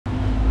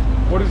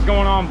What is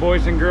going on,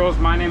 boys and girls?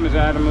 My name is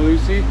Adam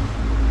Malusi,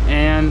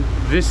 and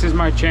this is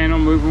my channel,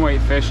 Movin'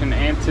 Weight Fishing.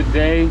 And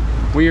today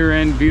we are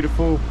in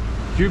beautiful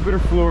Jupiter,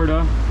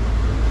 Florida,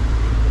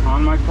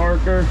 on my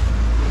Parker.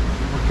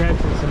 We're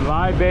catching some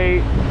live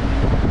bait.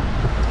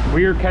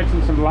 We are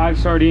catching some live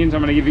sardines. I'm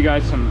going to give you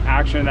guys some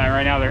action of that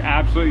right now. They're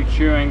absolutely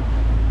chewing,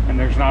 and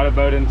there's not a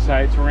boat in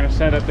sight. So we're going to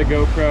set up the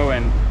GoPro,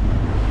 and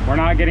we're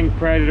not getting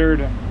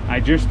predatored. I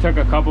just took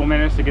a couple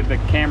minutes to get the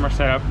camera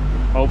set up.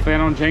 Hopefully I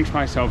don't jinx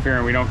myself here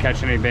and we don't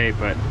catch any bait,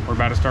 but we're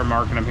about to start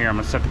marking them here. I'm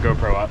gonna set the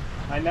GoPro up.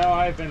 I know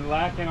I've been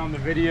lacking on the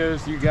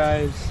videos, you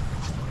guys.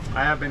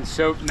 I have been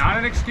so, not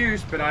an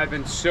excuse, but I've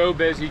been so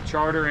busy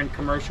charter and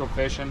commercial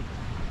fishing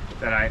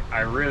that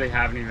I really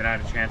haven't even had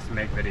a chance to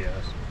make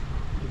videos.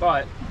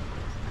 But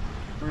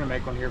we're gonna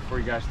make one here for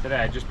you guys today.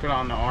 I just put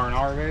on the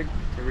R&R rig.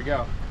 Here we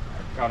go.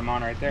 Got them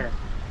on right there.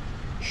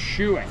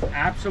 Chewing,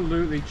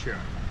 absolutely chewing.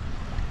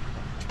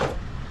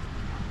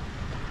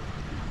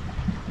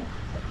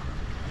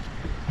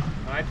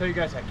 I tell you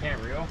guys I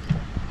can't reel.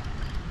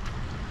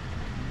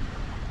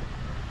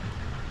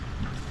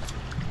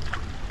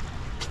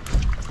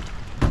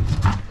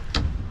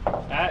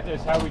 That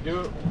is how we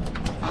do it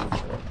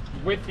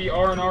with the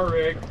R&R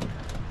rig.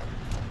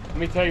 Let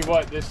me tell you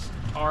what, this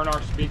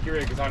R&R speaker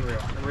rig is unreal.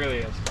 It really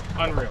is.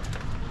 Unreal.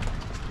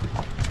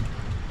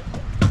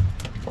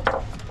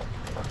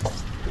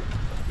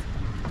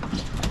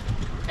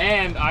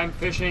 And I'm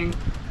fishing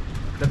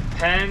the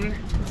Penn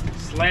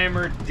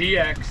Slammer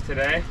DX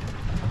today.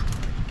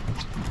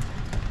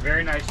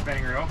 Very nice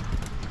spinning reel.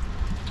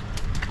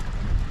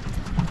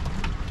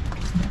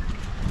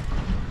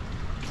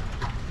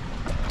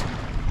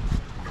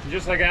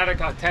 Just like that, I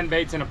got 10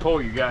 baits in a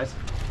pool, you guys.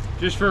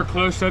 Just for a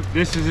close-up,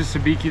 this is a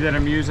sabiki that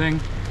I'm using.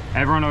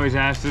 Everyone always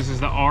asks, this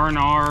is the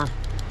R&R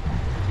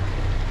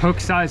hook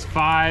size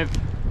 5.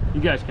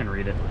 You guys can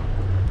read it.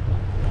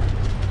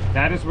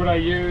 That is what I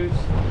use.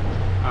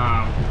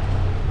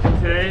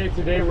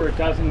 Today where it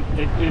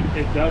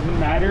doesn't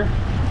matter.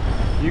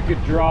 You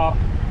could drop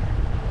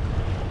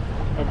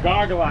a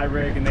goggle eye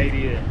rig and they'd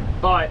eat it,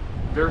 but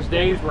there's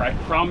days where I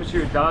promise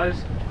you it does,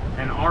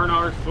 and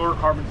R&R's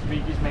fluorocarbon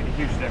speakies make a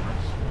huge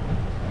difference.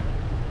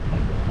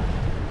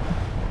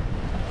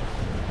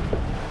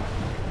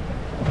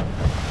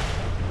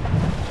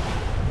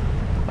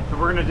 So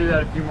we're gonna do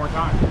that a few more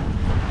times.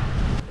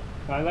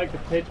 So I like to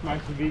pitch my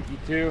sabiki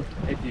too,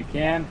 if you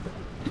can,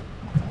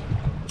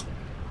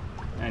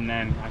 and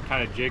then I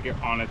kind of jig it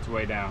on its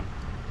way down.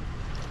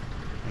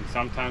 And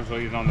sometimes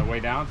we'll eat it on the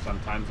way down,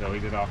 sometimes they'll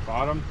eat it off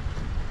bottom.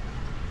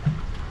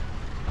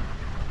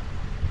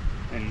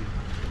 And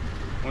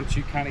once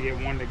you kind of get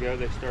one to go,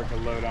 they start to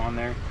load on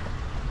there.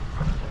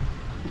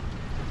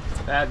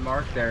 Bad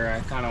mark there, I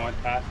kind of went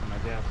past them, I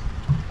guess.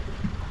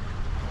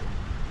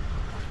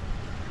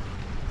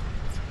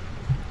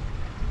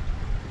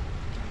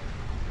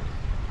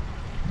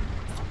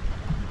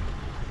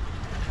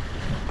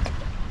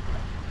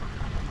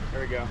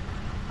 There we go.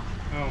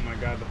 Oh my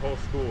God, the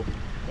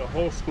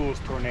whole school is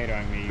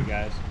tornadoing me, you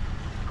guys.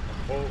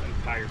 The whole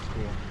entire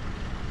school.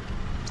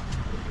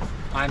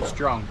 I'm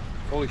strong.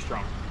 Fully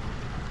strong.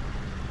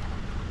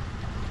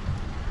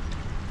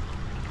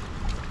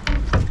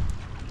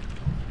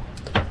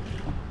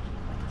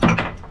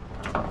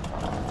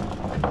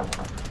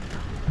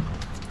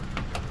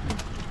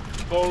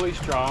 Fully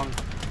strong.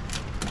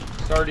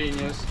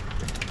 Sardines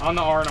on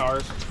the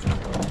R&Rs.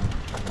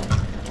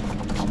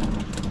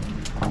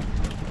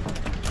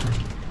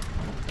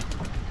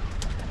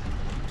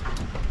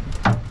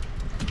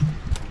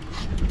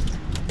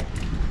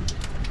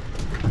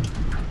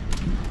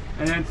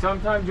 And then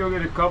sometimes you'll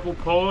get a couple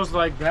pulls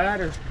like that,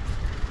 or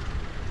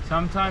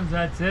sometimes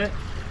that's it.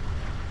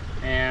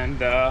 And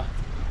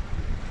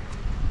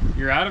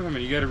you're out of them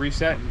and you got to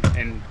reset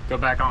and go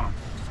back on them.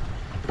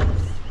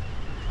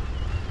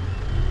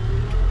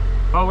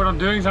 But what I'm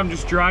doing is I'm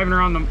just driving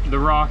around the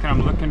rock and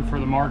I'm looking for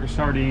the mark of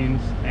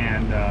sardines,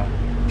 and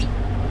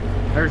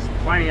there's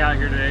plenty out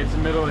here today. It's the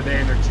middle of the day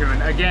and they're chewing.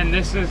 Again,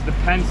 this is the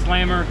Penn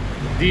Slammer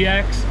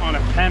DX on a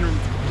Penn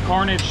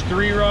Carnage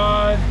 3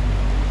 rod.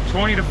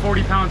 20 to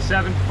 40 pound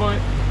 7-foot,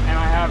 and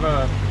I have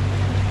a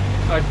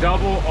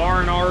double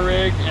R&R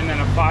rig and then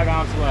a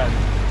 5-ounce lead.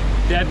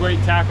 Deadweight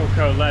Tackle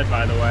Co. lead,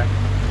 by the way.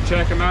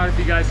 Check them out if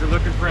you guys are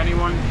looking for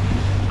anyone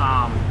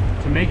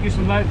to make you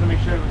some leads. Let me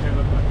show you what they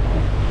look like.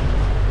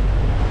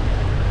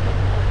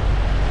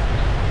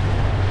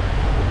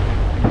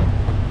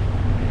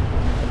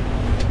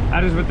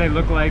 That is what they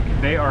look like.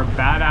 They are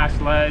badass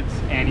leads,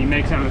 and he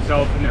makes them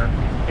himself, and they're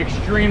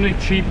extremely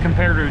cheap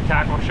compared to a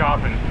tackle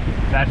shop, and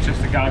that's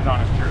just the God's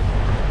honest truth.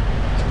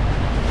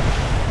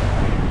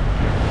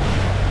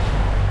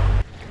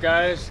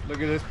 Guys,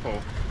 look at this pole.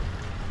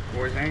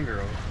 Boys and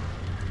girls.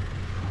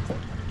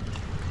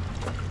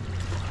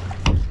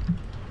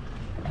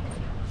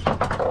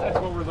 That's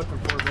what we're looking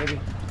for, baby.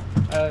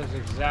 That is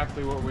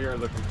exactly what we are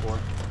looking for.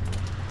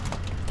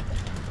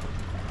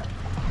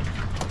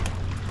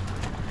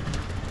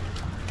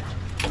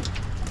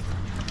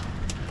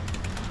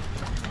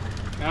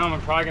 Now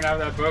I'm probably gonna have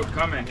that boat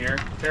come in here.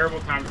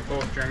 Terrible time to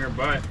pull a stringer,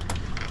 but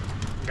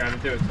Gotta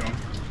do it to him.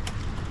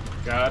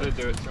 Gotta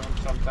do it to him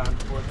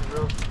sometimes, boys and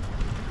girls.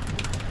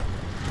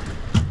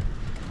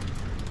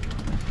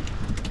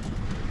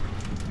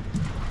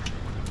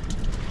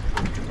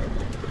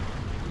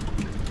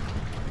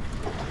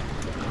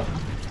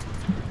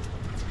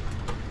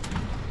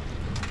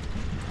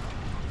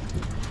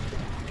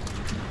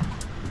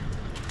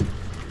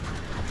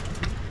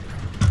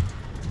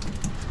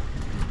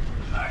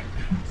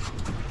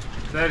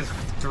 That is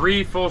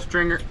three full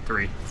stringers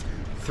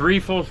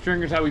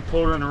that we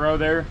pulled in a row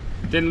there.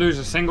 Didn't lose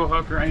a single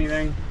hook or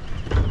anything.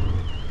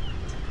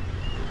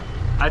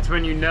 That's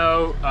when you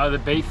know the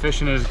bait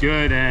fishing is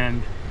good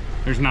and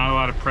there's not a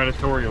lot of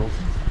predatorials.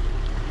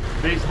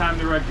 FaceTime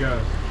the red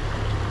goes.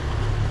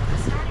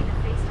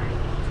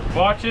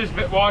 Watch this,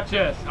 watch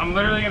this. I'm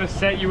literally gonna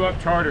set you up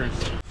charters.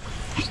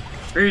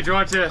 Reach,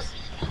 watch this.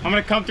 I'm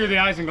gonna come through the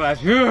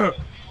isinglass.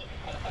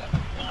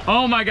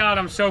 Oh my God,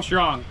 I'm so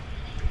strong.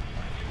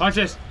 Watch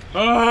this.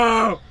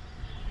 Oh!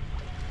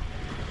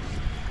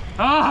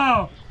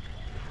 Oh!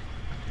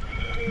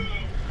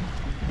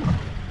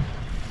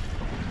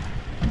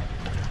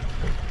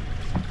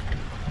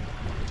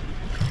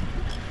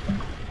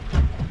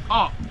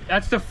 Oh,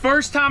 that's the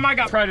first time I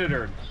got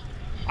predatored.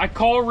 I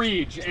call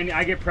Reach and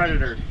I get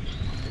predatored.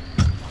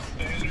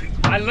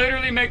 I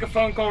literally make a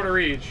phone call to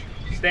Reach.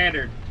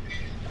 Standard.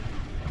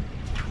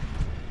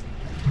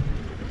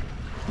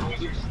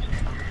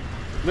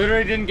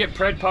 Literally didn't get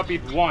pred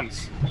puppied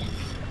once.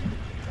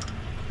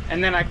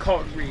 And then I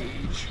called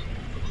Reach.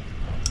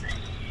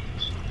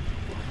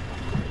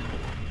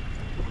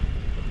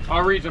 Oh,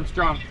 Reach, I'm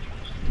strong.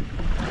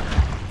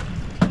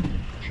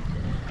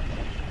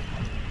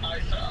 I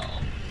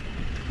fell.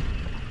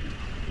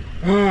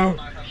 Oh.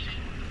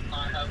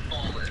 I have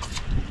fallen.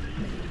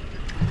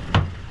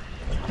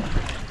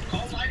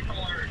 Call life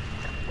alert.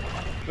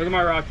 Look at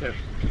my rock tip.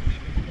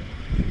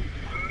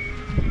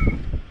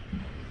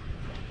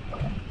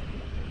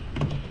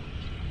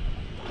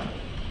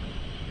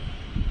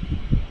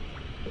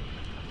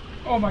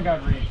 Oh my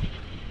God, Reach.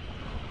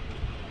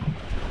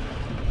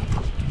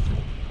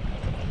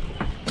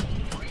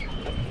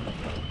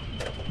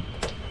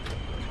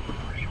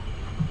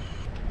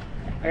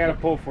 I got a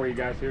pull for you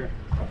guys here.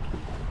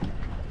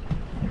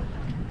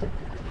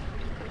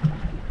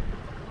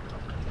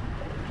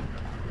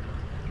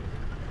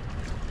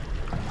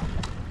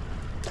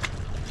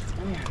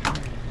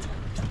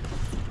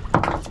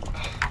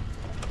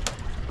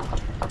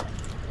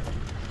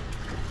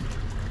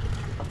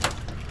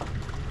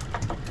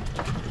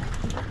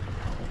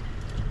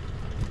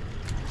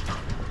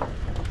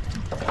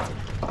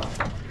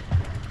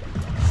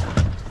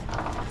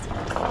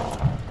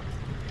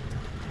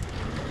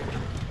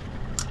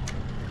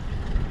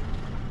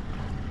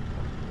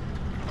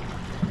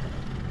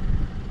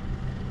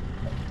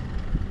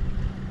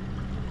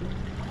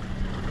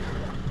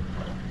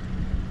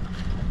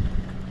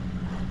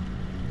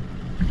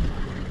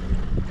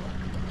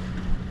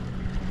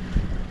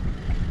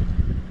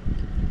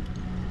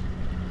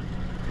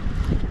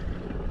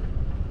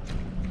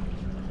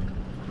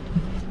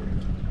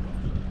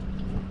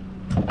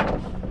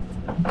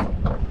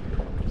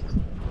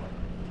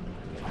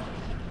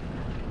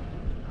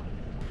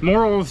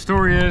 Moral of the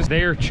story is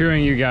they are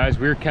chewing, you guys.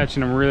 We're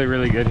catching them really,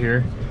 really good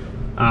here.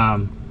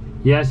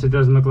 Yes, it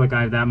doesn't look like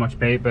I have that much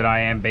bait, but I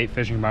am bait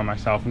fishing by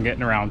myself. I'm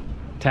getting around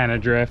 10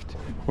 adrift,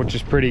 which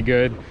is pretty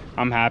good.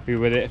 I'm happy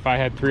with it. If I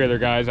had 3 other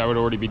guys, I would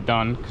already be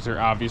done because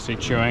they're obviously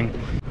chewing.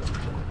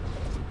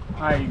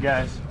 All right, you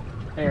guys,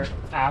 they're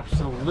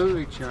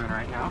absolutely chewing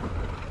right now.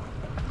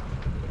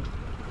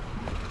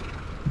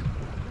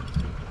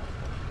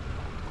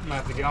 I'm gonna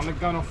have to get on the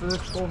gunnel for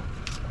this pull.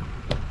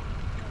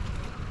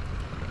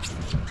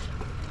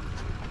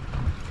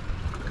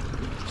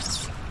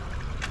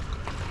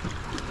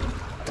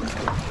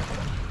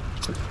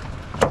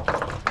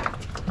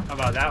 How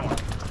about that one?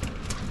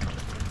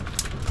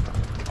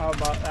 How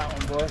about that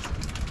one, boys?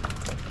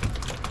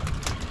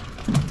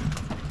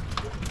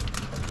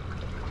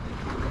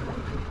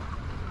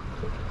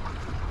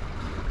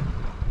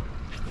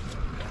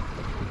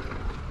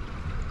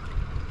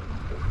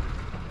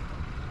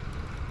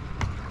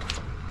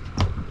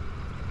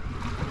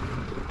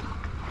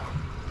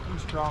 I'm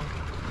strong.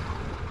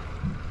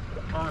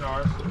 On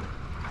ours.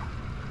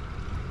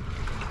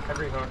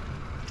 Every hook.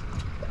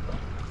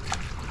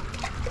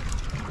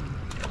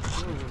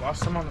 Ooh,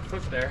 lost some on the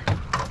foot there.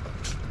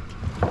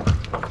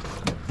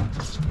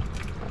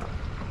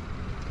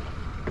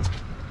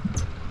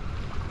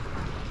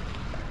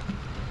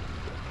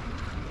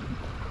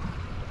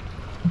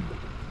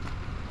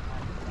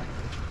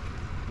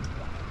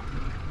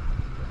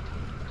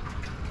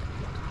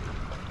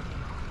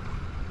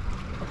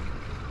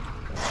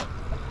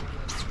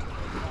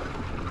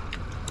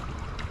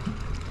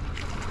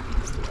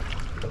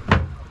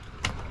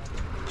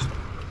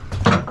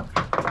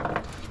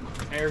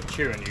 They're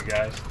chewing, you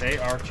guys. They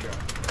are chewing.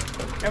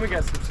 And we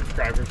got some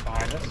subscribers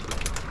behind us.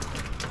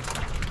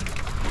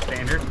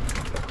 Standard.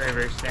 Very,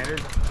 very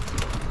standard.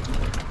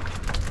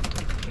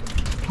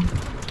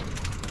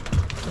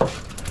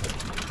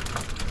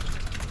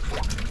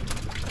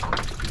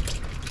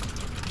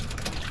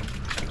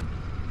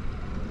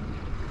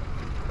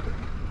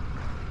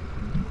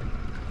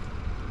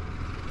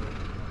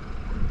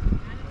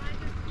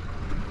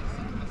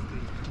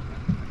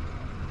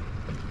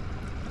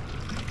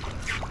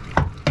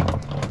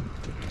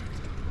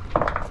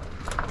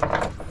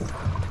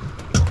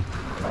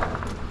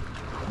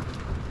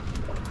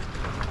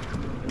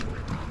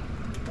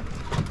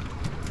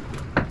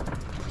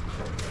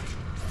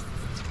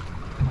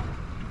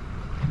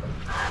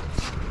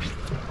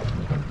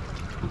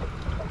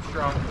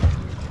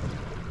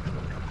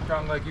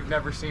 like you've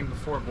never seen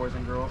before, boys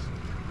and girls.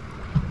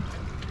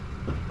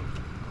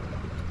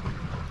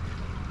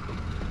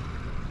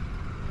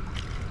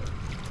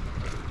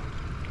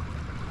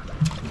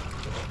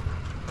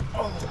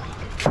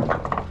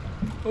 Oh.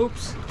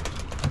 Oops.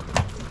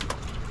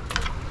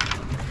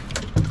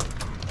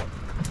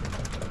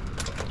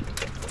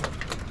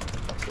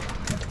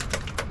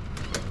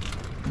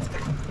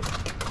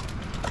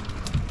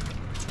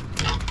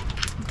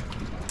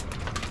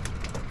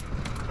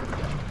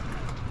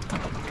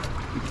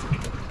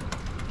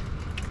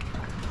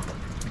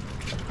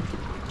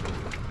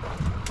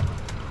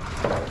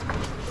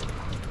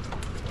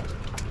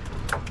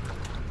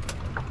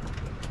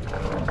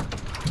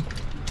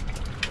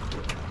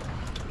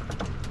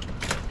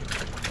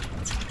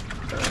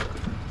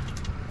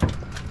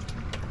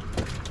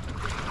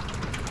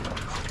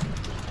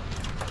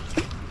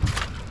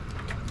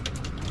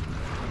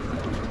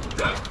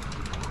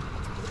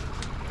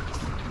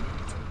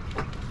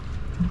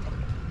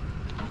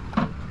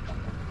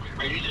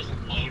 Are you just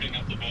loading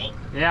up the boat?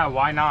 Yeah,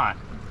 why not?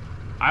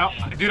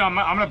 Dude, I'm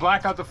gonna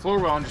black out the floor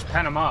well and just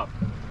pen them up.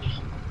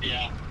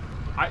 Yeah.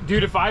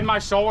 Dude, if I had my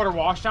saltwater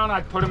wash down,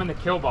 I'd put them in the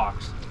kill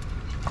box.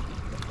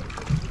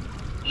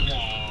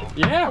 No.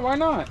 Yeah, why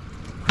not?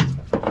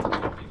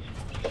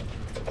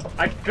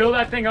 I'd fill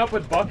that thing up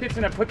with buckets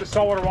and then put the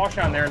saltwater wash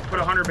down there and put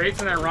 100 baits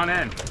in there and run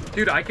in.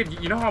 Dude, I could,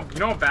 you know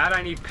how bad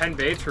I need pen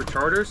baits for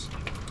charters?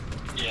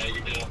 Yeah,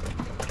 you do.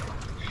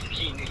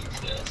 He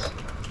needs this.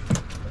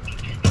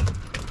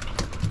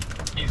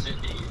 He's in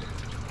need.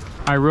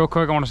 All right, real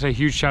quick, I want to say a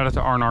huge shout out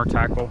to R&R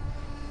Tackle.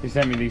 He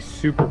sent me these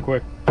super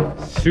quick,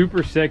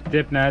 super sick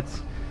dip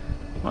nets.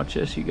 Watch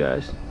this, you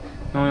guys.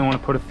 I only want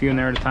to put a few in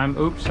there at a time.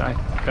 Oops, I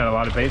got a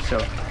lot of bait, so.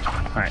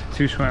 All right,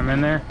 2 swim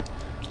in there.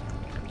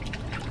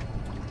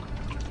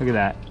 Look at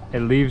that. It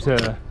leaves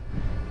a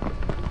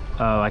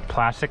like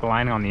plastic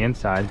lining on the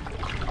inside.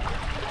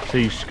 So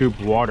you scoop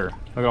water.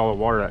 Look at all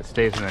the water that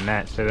stays in the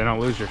net so they don't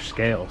lose their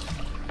scales.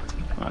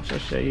 Watch, I'll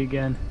show you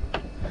again.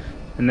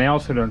 And they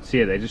also don't see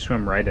it, they just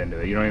swim right into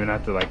it. You don't even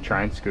have to like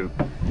try and scoop.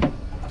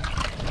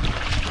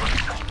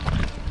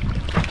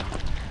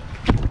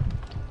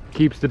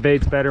 Keeps the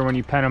baits better when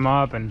you pen them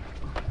up and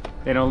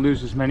they don't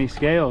lose as many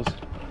scales.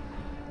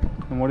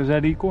 And what does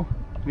that equal?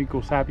 It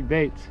equals happy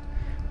baits.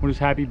 What does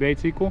happy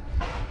baits equal?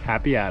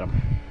 Happy Adam.